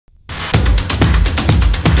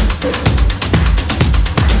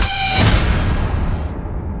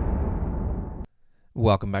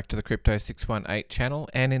Welcome back to the Crypto 618 channel,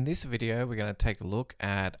 and in this video we're going to take a look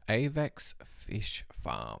at Avax Fish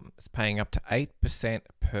Farm. It's paying up to 8%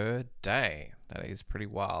 per day. That is pretty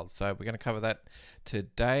wild. So we're going to cover that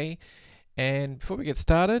today. And before we get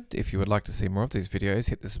started, if you would like to see more of these videos,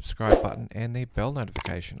 hit the subscribe button and the bell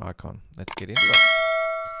notification icon. Let's get into it.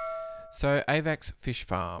 So Avax Fish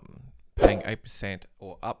Farm paying 8%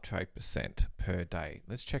 or up to 8% per day.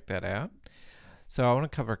 Let's check that out. So I want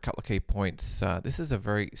to cover a couple of key points. This is a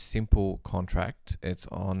very simple contract. It's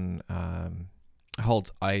on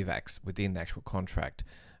holds Avax within the actual contract,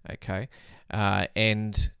 okay,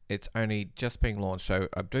 and it's only just being launched. So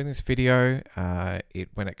I'm doing this video.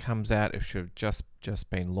 When it comes out, it should have just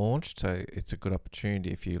been launched. So it's a good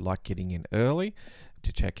opportunity if you like getting in early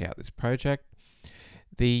to check out this project.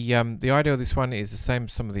 The idea of this one is the same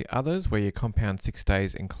as some of the others, where you compound 6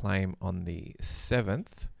 days and claim on the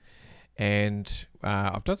 7th. And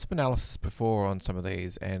I've done some analysis before on some of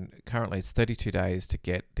these, and currently it's 32 days to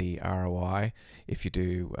get the ROI. If you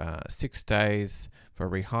do 6 days for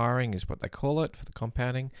rehiring is what they call it for the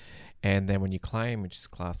compounding, and then when you claim, which is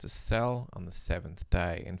classed as sell, on the 7th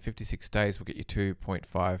day, and 56 days will get you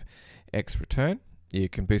 2.5x return. You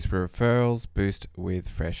can boost with referrals, boost with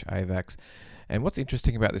fresh Avax. And what's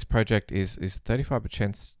interesting about this project is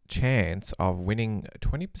 35% chance of winning a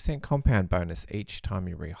 20% compound bonus each time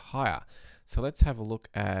you rehire. So let's have a look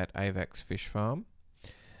at Avax Fish Farm.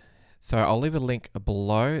 So I'll leave a link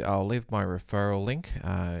below. I'll leave my referral link.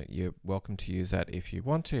 You're welcome to use that if you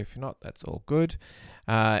want to. If you're not, that's all good.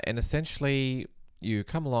 And essentially, you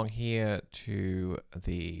come along here to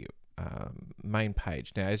the main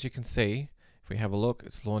page. Now, as you can see, if we have a look,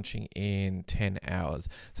 it's launching in 10 hours.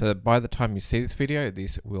 So that by the time you see this video,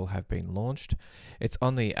 this will have been launched. It's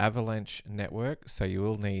on the Avalanche network, so you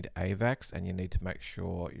will need Avax, and you need to make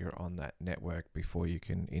sure you're on that network before you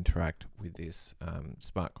can interact with this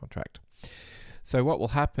smart contract. So what will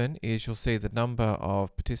happen is you'll see the number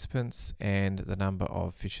of participants and the number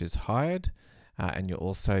of fishes hired, and you'll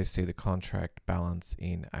also see the contract balance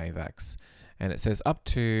in Avax. And it says up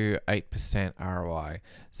to 8% ROI.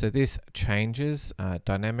 So this changes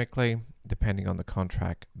dynamically depending on the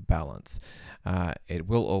contract balance. It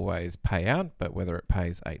will always pay out, but whether it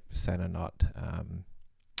pays 8% or not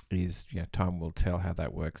is, time will tell how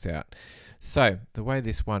that works out. So the way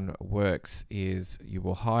this one works is you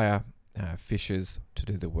will hire fishers to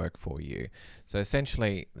do the work for you. So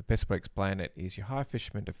essentially, the best way to explain it is you hire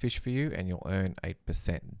fishermen to fish for you, and you'll earn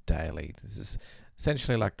 8% daily. This is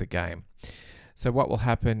essentially like the game. So what will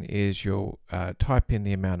happen is you'll type in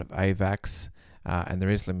the amount of Avax, and there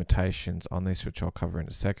is limitations on this, which I'll cover in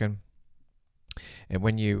a second. And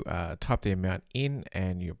when you type the amount in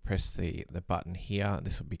and you press the button here,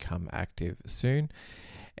 this will become active soon.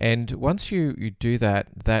 And once you do that,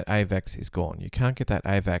 that Avax is gone. You can't get that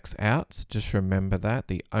Avax out. So just remember that.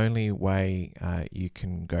 The only way you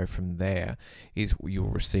can go from there is you'll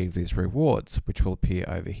receive these rewards, which will appear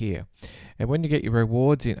over here. And when you get your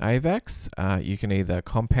rewards in Avax, you can either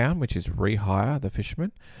compound, which is rehire the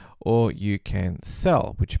fisherman, or you can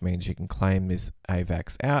sell, which means you can claim this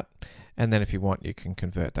Avax out. And then if you want, you can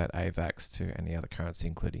convert that Avax to any other currency,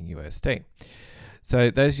 including USD.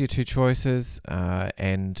 So those are your two choices,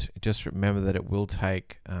 and just remember that it will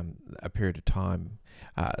take a period of time,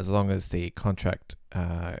 as long as the contract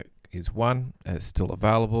is still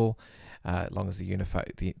available, as long as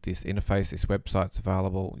this interface, this website's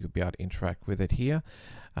available, you'll be able to interact with it here.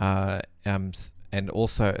 And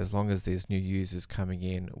also as long as there's new users coming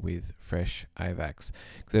in with fresh Avax.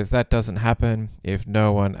 Because if that doesn't happen, if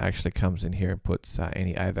no one actually comes in here and puts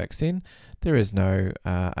any Avax in, there is no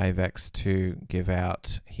Avax to give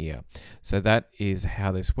out here. So that is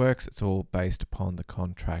how this works. It's all based upon the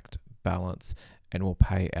contract balance, and will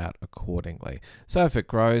pay out accordingly. So if it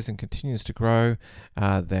grows and continues to grow,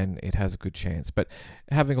 then it has a good chance. But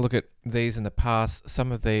having a look at these in the past,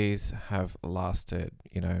 some of these have lasted,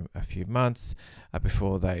 a few months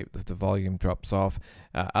before the volume drops off.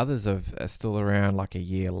 Others are still around like a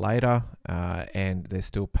year later, and they're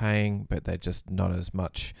still paying, but they're just not as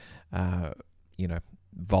much,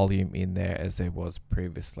 volume in there as there was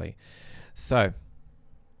previously.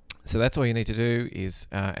 So that's all you need to do is,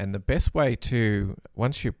 and the best way to,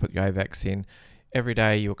 once you put your Avax in, every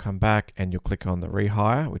day you'll come back and you'll click on the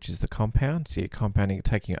rehire, which is the compound. So you're compounding,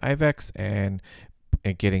 taking your Avax and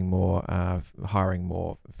getting more, hiring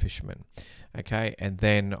more fishermen. Okay, and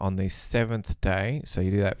then on the 7th day, so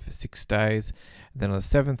you do that for 6 days. Then on the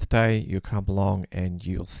 7th day, you'll come along and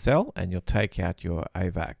you'll sell and you'll take out your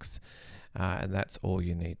Avax. And that's all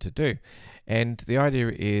you need to do. And the idea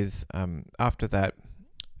is, after that,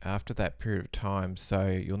 after that period of time. So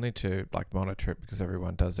you'll need to like monitor it because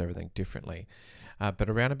everyone does everything differently. But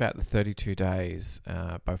around about the 32 days,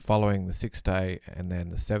 by following the 6th day and then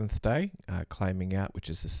the 7th day, claiming out, which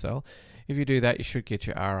is the sell, if you do that, you should get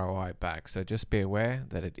your ROI back. So just be aware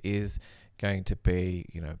that it is going to be,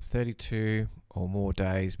 32 or more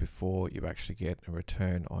days before you actually get a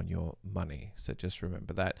return on your money. So just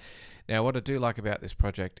remember that. Now, what I do like about this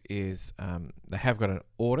project is they have got an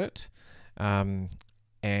audit, and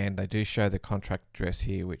they do show the contract address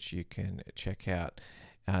here, which you can check out.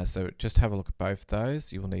 So just have a look at both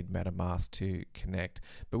those. You will need MetaMask to connect.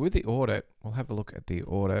 But with the audit, we'll have a look at the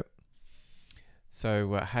audit. So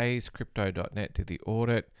HayesCrypto.net did the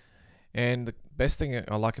audit. And the best thing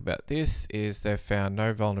I like about this is they've found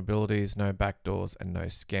no vulnerabilities, no backdoors, and no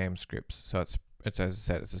scam scripts. So it's as I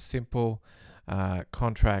said, it's a simple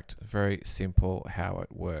contract, very simple how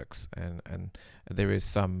it works, and there is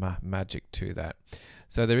some magic to that.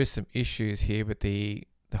 So there is some issues here, but the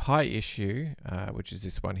high issue, which is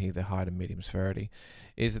this one here, the high to medium severity,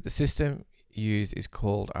 is that the system used is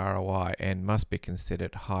called ROI and must be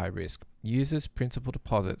considered high risk. Users' principal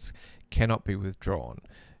deposits cannot be withdrawn.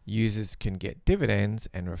 Users can get dividends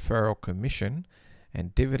and referral commission,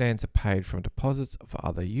 and dividends are paid from deposits of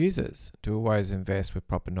other users. Do always invest with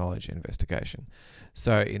proper knowledge and investigation.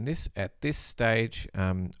 So at this stage,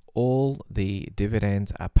 all the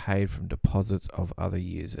dividends are paid from deposits of other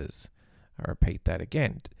users. I repeat that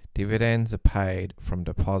again. Dividends are paid from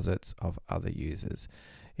deposits of other users.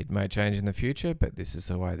 It may change in the future, but this is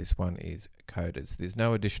the way this one is coded. So there's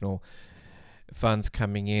no additional funds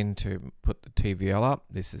coming in to put the TVL up.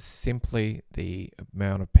 This is simply the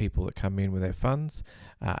amount of people that come in with their funds,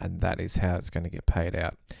 and that is how it's going to get paid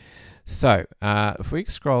out. So if we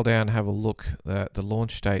scroll down and have a look, the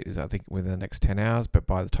launch date is, I think, within the next 10 hours, but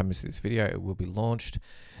by the time you see this video, it will be launched.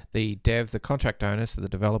 The contract owners, so the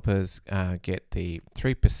developers, get the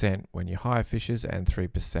 3% when you hire fishers and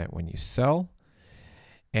 3% when you sell.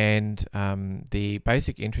 And the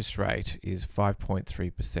basic interest rate is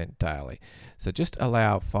 5.3% daily. So just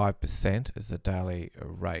allow 5% as the daily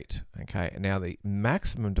rate. Okay, and now the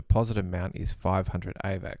maximum deposit amount is 500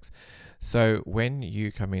 Avax. So when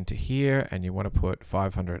you come into here and you want to put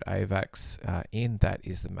 500 Avax in, that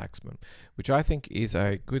is the maximum, which I think is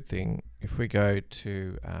a good thing. If we go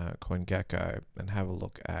to CoinGecko and have a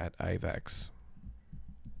look at Avax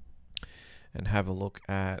and have a look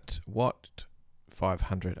at what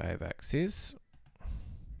 500 Avax is.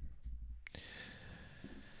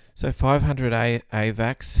 So 500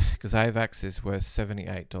 Avax, because Avax is worth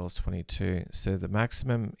 $78.22. So the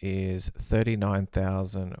maximum is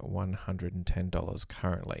 $39,110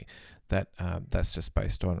 currently. That's just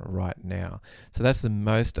based on right now. So that's the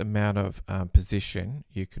most amount of position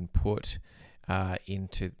you can put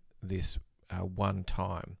into this one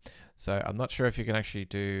time. So I'm not sure if you can actually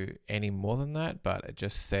do any more than that, but it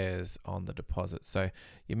just says on the deposit. So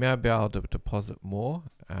you may be able to deposit more.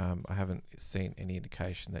 I haven't seen any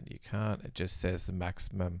indication that you can't. It just says the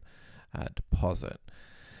maximum deposit.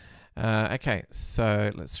 Okay, so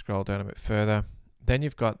let's scroll down a bit further. Then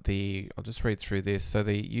you've got I'll just read through this. So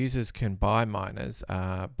the users can buy miners,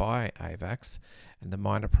 buy Avax, and the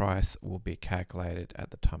miner price will be calculated at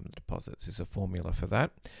the time of the deposit. There's a formula for that.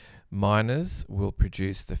 Miners will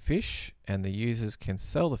produce the fish, and the users can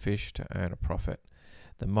sell the fish to earn a profit.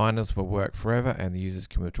 The miners will work forever, and the users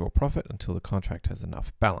can withdraw profit until the contract has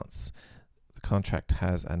enough balance. The contract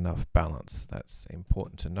has enough balance. That's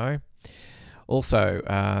important to know. Also,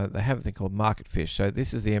 they have a thing called market fish. So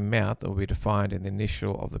this is the amount that will be defined in the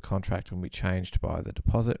initial of the contract and will be changed by the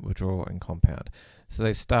deposit, withdrawal, and compound. So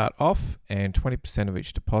they start off, and 20% of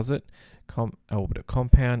each deposit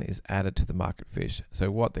compound is added to the market fish.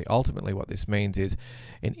 So ultimately what this means is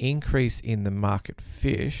an increase in the market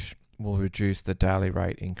fish will reduce the daily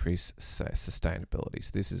rate increase sustainability.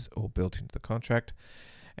 So this is all built into the contract.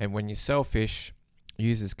 And when you sell fish,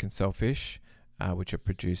 users can sell fish which are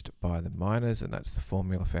produced by the miners, and that's the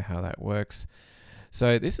formula for how that works.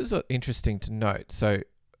 So this is interesting to note. So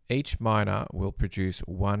each miner will produce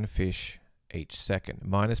one fish each second.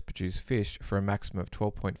 Miners produce fish for a maximum of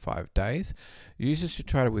 12.5 days. Users should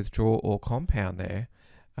try to withdraw or compound their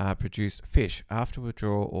produced fish. After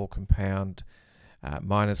withdrawal or compound,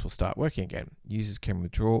 miners will start working again. Users can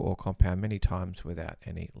withdraw or compound many times without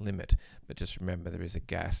any limit. But just remember there is a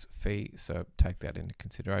gas fee, so take that into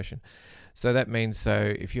consideration. So that means,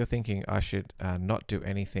 if you're thinking I should not do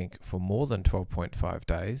anything for more than 12.5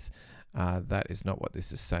 days, that is not what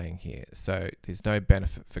this is saying here. So there's no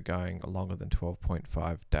benefit for going longer than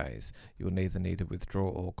 12.5 days. You will neither need to withdraw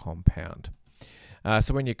or compound.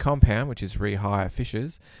 So when you compound, which is rehire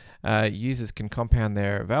fishes, users can compound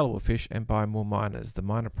their available fish and buy more miners. The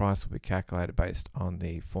miner price will be calculated based on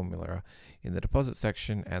the formula in the deposit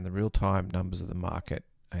section and the real-time numbers of the market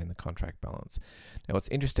and the contract balance. Now, what's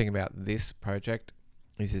interesting about this project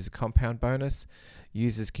is there's a compound bonus.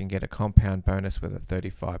 Users can get a compound bonus with a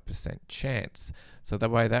 35% chance. So the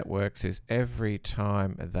way that works is every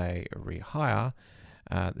time they rehire,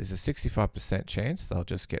 there's a 65% chance they'll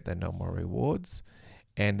just get their normal rewards,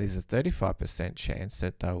 and there's a 35% chance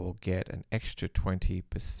that they will get an extra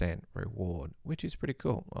 20% reward, which is pretty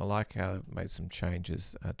cool. I like how they've made some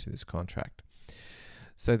changes to this contract.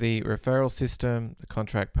 So the referral system, the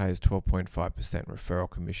contract pays 12.5% referral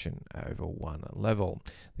commission over one level.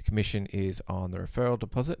 The commission is on the referral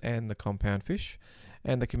deposit and the compound fish,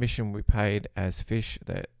 and the commission will be paid as fish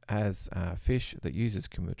that users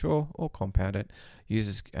can withdraw or compound it.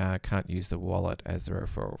 Users can't use the wallet as a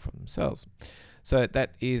referral for themselves. So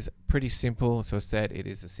that is pretty simple. So I said it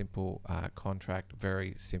is a simple contract,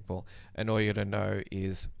 very simple, and all you got to know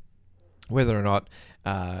is whether or not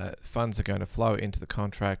funds are going to flow into the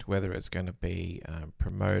contract, whether it's going to be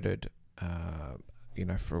promoted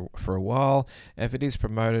for a while. If it is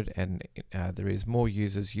promoted and there is more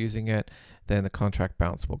users using it, then the contract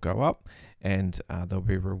balance will go up, and there'll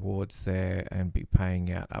be rewards there and be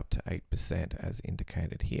paying out up to 8% as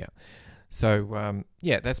indicated here. So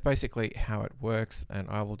yeah, that's basically how it works, and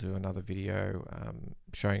I will do another video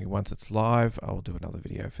showing you once it's live. I'll do another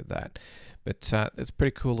video for that. But it's a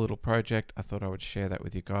pretty cool little project. I thought I would share that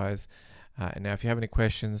with you guys. And now if you have any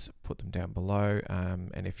questions, put them down below.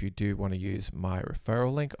 And if you do want to use my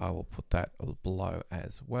referral link, I will put that below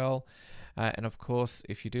as well. And of course,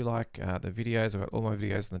 if you do like the videos, I've got all my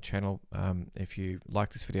videos on the channel. If you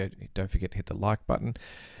like this video, don't forget to hit the like button.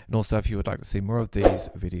 And also, if you would like to see more of these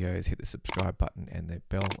videos, hit the subscribe button and the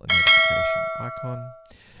bell notification icon.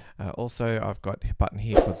 Also, I've got a button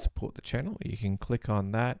here called support the channel. You can click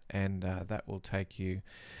on that, and that will take you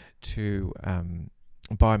to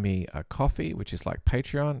buy me a coffee, which is like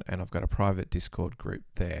Patreon, and I've got a private Discord group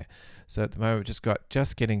there. So at the moment, we've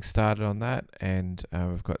just getting started on that, and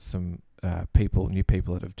we've got some new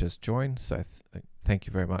people that have just joined. So thank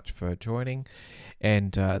you very much for joining,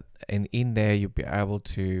 and in there you'll be able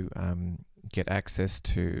to get access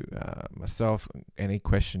to myself. Any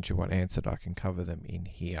questions you want answered, I can cover them in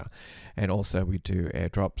here. And also we do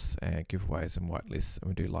airdrops and giveaways and whitelists, and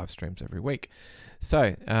we do live streams every week.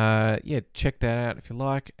 So yeah, check that out if you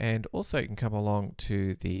like. And also you can come along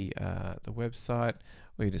to the website.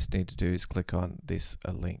 All you just need to do is click on this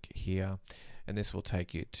link here, and this will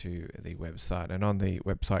take you to the website. And on the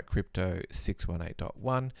website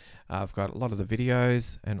crypto618.1, I've got a lot of the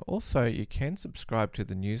videos, and also you can subscribe to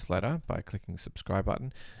the newsletter by clicking the subscribe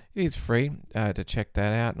button. It is free to check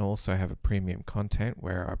that out, and also have a premium content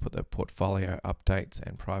where I put the portfolio updates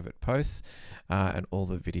and private posts, and all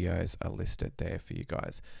the videos are listed there for you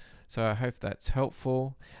guys. So I hope that's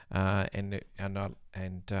helpful, and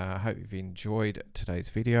I hope you've enjoyed today's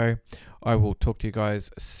video. I will talk to you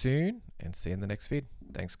guys soon, and see you in the next vid.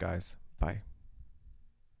 Thanks guys. Bye.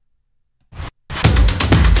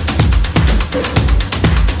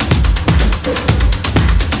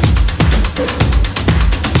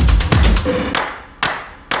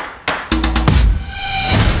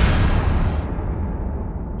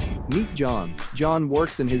 Meet John. John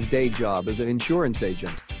works in his day job as an insurance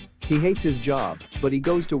agent. He hates his job, but he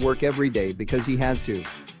goes to work every day because he has to.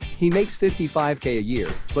 He makes $55K a year,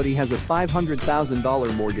 but he has a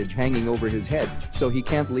 $500,000 mortgage hanging over his head, so he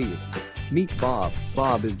can't leave. Meet Bob.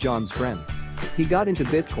 Bob is John's friend. He got into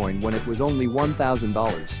Bitcoin when it was only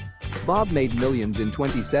 $1,000. Bob made millions in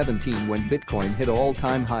 2017 when Bitcoin hit an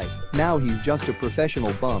all-time high. Now he's just a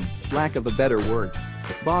professional bum, lack of a better word.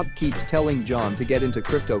 Bob keeps telling John to get into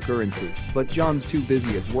cryptocurrency, but John's too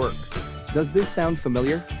busy at work. Does this sound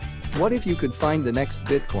familiar? What if you could find the next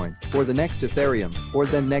Bitcoin, or the next Ethereum, or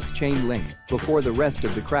the next chain link, before the rest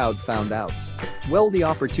of the crowd found out? Well, the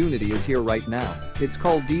opportunity is here right now. It's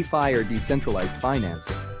called DeFi, or decentralized finance.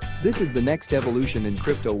 This is the next evolution in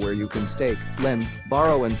crypto, where you can stake, lend,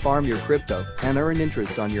 borrow and farm your crypto, and earn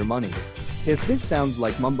interest on your money. If this sounds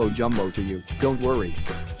like mumbo jumbo to you, don't worry.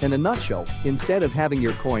 In a nutshell, instead of having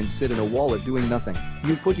your coins sit in a wallet doing nothing,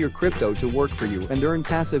 you put your crypto to work for you and earn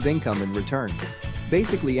passive income in return.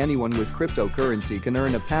 Basically, anyone with cryptocurrency can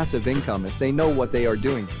earn a passive income if they know what they are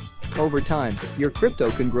doing. Over time, your crypto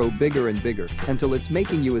can grow bigger and bigger until it's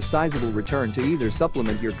making you a sizable return to either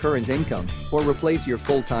supplement your current income or replace your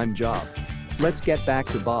full-time job. Let's get back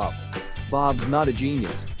to Bob. Bob's not a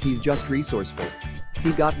genius, he's just resourceful.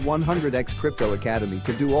 He got 100x Crypto Academy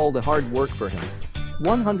to do all the hard work for him.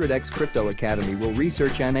 100x Crypto Academy will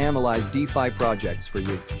research and analyze DeFi projects for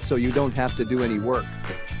you, so you don't have to do any work.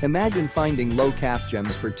 Imagine finding low-cap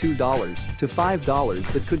gems for $2 to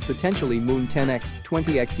 $5 that could potentially moon 10x,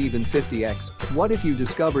 20x, even 50x. What if you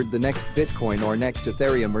discovered the next Bitcoin or next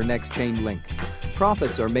Ethereum or next Chainlink?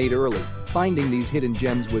 Profits are made early. Finding these hidden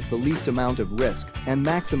gems with the least amount of risk and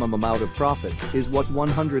maximum amount of profit is what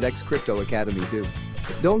 100x Crypto Academy do.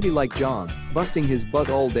 Don't be like John, busting his butt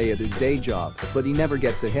all day at his day job, but he never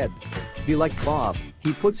gets ahead. Be like Bob,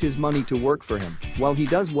 he puts his money to work for him while he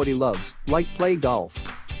does what he loves, like play golf.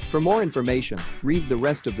 For more information, read the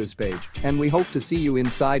rest of this page, and we hope to see you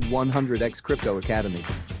inside 100x Crypto Academy.